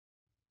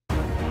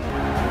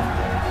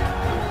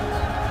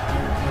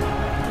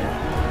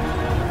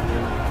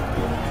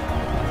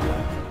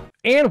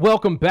And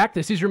welcome back.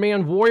 This is your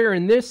man Warrior,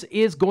 and this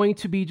is going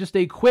to be just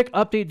a quick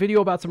update video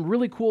about some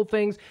really cool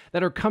things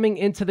that are coming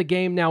into the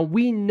game. Now,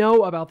 we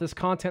know about this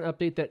content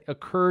update that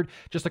occurred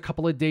just a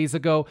couple of days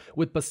ago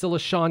with Bastila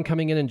Sean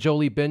coming in and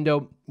Jolee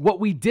bindo. What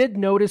we did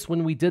notice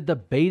when we did the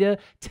beta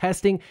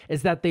testing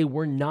is that they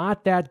were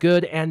not that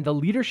good, and the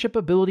leadership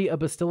ability of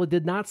Bastila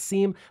did not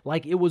seem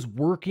like it was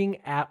working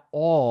at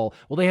all.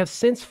 Well, they have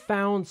since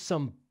found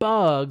some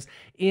bugs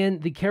in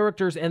the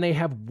characters and they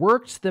have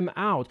worked them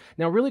out.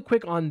 Now, really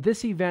quick on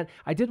this event,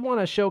 I did want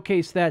to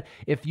showcase that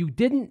if you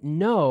didn't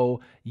know,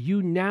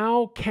 you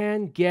now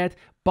can get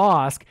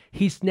Bosk.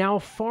 He's now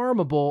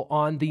farmable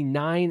on the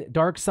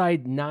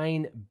Darkside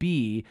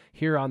 9B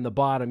here on the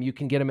bottom. You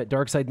can get him at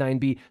Darkside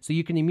 9B, so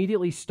you can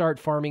immediately start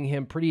farming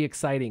him. Pretty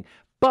exciting.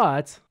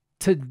 But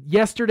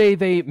yesterday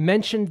they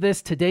mentioned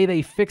this, today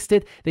they fixed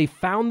it. They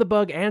found the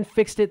bug and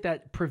fixed it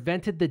that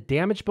prevented the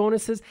damage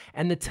bonuses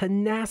and the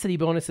tenacity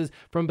bonuses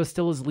from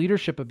Bastila's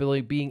leadership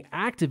ability being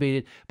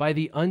activated by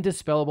the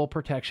undispellable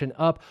protection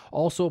up,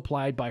 also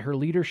applied by her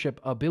leadership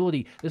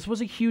ability. This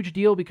was a huge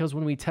deal because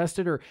when we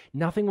tested her,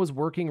 nothing was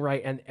working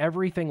right and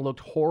everything looked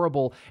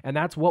horrible, and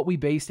that's what we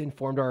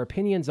formed our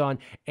opinions on,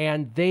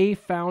 and they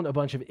found a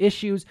bunch of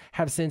issues,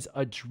 have since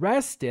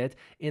addressed it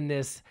in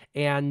this,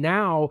 and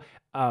now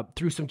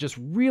through some just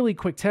really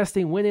quick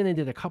testing, went in and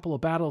did a couple of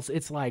battles.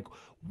 It's like,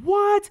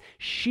 what?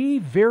 She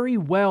very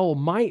well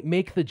might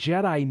make the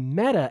Jedi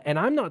meta, and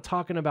I'm not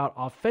talking about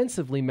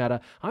offensively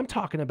meta. I'm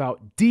talking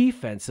about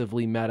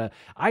defensively meta.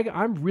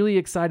 I'm really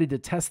excited to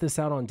test this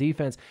out on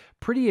defense.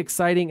 Pretty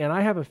exciting, and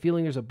I have a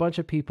feeling there's a bunch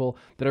of people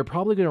that are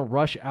probably going to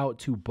rush out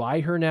to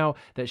buy her now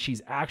that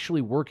she's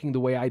actually working the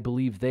way I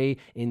believe they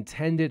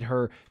intended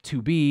her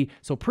to be.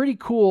 So pretty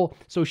cool.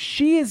 So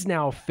she is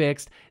now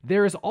fixed.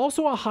 There is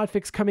also a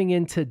hotfix coming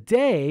in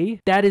today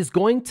that is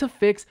going to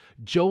fix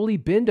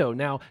Jolee bindo.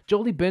 Now,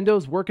 Jolee bindo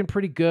is working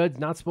pretty good.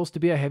 Not supposed to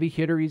be a heavy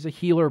hitter. He's a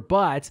healer,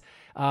 but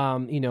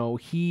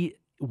he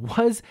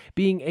was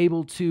being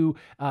able to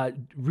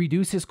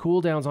reduce his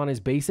cooldowns on his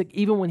basic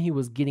even when he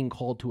was getting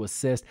called to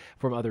assist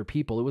from other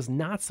people. It was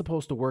not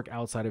supposed to work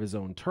outside of his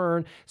own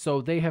turn, so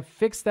they have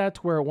fixed that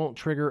to where it won't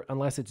trigger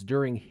unless it's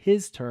during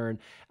his turn,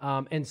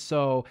 and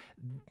so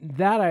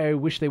that I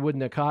wish they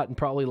wouldn't have caught and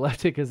probably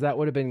left it, because that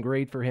would have been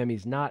great for him.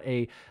 He's not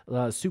a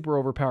super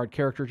overpowered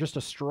character, just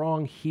a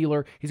strong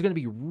healer. He's going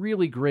to be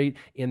really great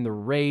in the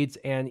raids,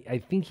 and I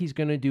think he's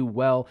going to do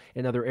well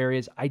in other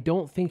areas. I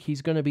don't think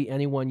he's going to be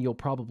anyone you'll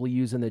probably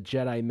use in the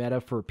Jedi meta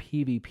for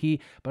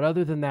PvP, but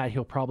other than that,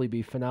 he'll probably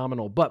be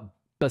phenomenal. But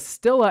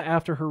Bastila,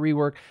 after her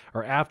rework,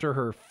 or after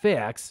her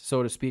fix,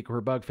 so to speak,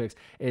 her bug fix,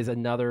 is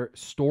another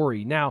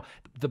story. Now,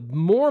 the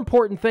more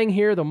important thing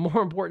here, the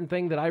more important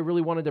thing that I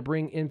really wanted to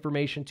bring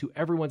information to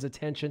everyone's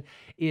attention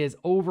is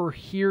over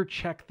here.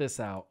 Check this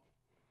out.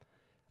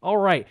 All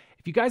right.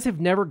 If you guys have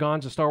never gone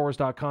to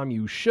StarWars.com,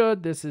 you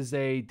should. This is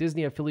a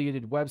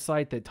Disney-affiliated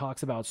website that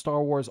talks about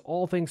Star Wars,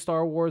 all things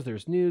Star Wars.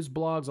 There's news,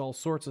 blogs, all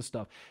sorts of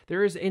stuff.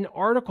 There is an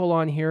article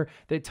on here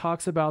that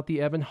talks about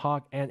the Ebon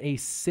Hawk and a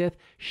Sith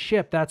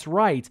ship. That's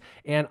right,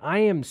 and I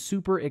am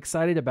super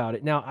excited about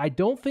it. Now, I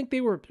don't think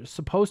they were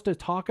supposed to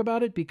talk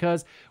about it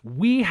because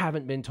we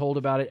haven't been told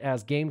about it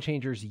as Game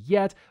Changers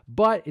yet,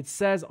 but it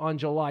says on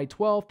July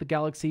 12th, the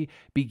Galaxy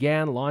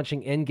began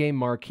launching in-game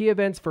marquee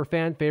events for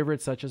fan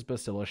favorites such as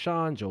Bastila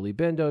Sean, Jolee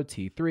bindo,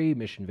 T3,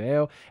 Mission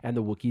Veo, and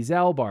the Wookiee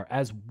Zalbar,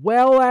 as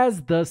well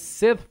as the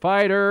Sith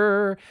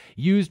fighter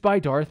used by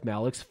Darth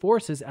Malak's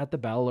forces at the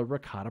Battle of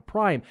Rakata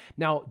Prime.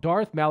 Now,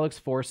 Darth Malak's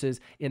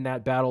forces in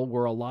that battle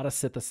were a lot of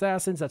Sith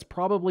assassins. That's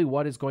probably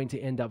what is going to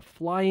end up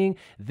flying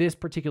this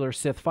particular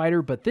Sith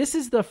fighter, but this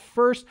is the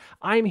first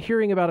I'm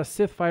hearing about a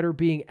Sith fighter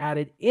being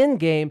added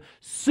in-game.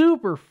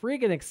 Super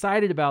freaking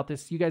excited about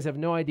this. You guys have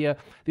no idea.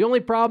 The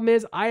only problem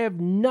is I have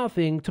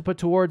nothing to put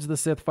towards the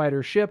Sith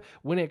fighter ship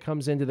when it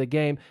comes into the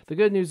game. The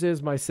good news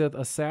is my Sith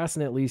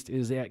assassin at least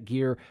is at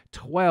gear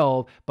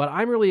 12, but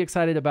I'm really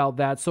excited about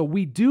that. So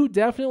we do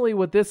definitely,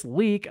 with this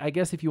leak, I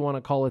guess if you want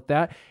to call it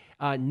that,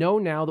 know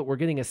now that we're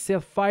getting a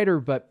Sith fighter.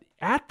 But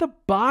at the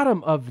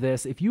bottom of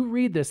this, if you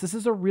read this, this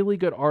is a really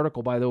good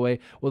article, by the way,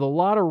 with a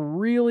lot of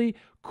really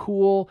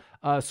cool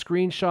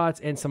screenshots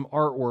and some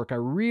artwork. I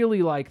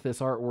really like this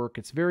artwork.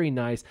 It's very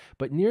nice.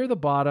 But near the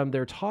bottom,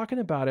 they're talking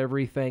about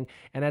everything.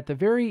 And at the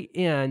very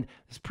end,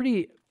 it's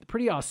pretty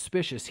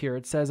auspicious here.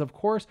 It says, of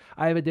course,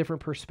 I have a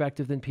different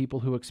perspective than people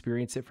who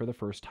experience it for the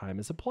first time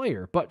as a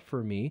player. But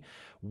for me,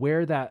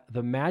 where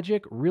the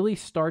magic really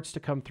starts to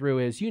come through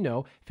is,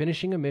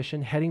 finishing a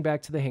mission, heading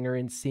back to the hangar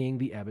and seeing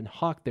the Ebon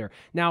Hawk there.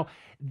 Now,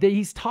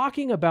 he's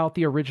talking about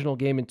the original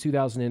game in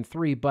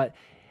 2003, but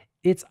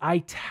it's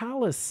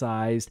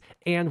italicized,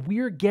 and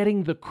we're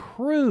getting the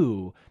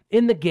crew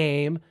in the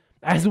game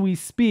as we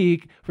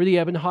speak for the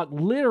Ebon Hawk.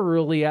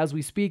 Literally, as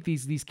we speak,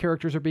 these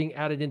characters are being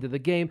added into the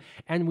game,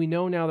 and we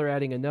know now they're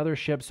adding another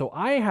ship. So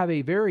I have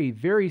a very,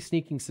 very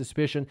sneaking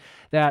suspicion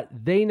that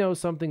they know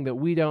something that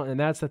we don't, and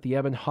that's that the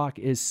Ebon Hawk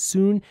is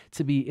soon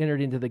to be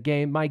entered into the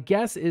game. My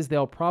guess is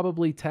they'll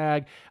probably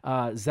tag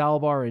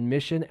Zalbar and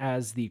Mission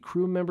as the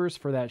crew members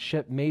for that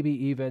ship, maybe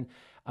even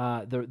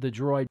the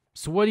droid.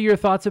 So what are your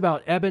thoughts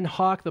about Ebon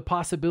Hawk, the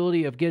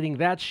possibility of getting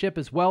that ship,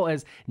 as well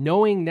as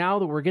knowing now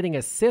that we're getting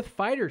a Sith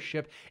fighter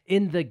ship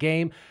in the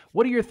game?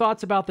 What are your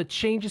thoughts about the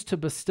changes to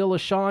Bastila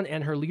Shan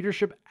and her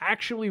leadership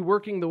actually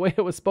working the way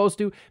it was supposed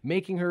to,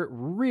 making her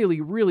really,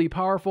 really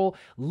powerful?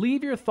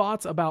 Leave your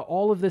thoughts about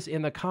all of this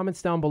in the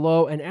comments down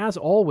below. And as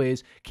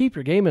always, keep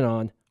your gaming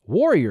on.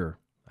 Warrior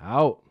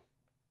out.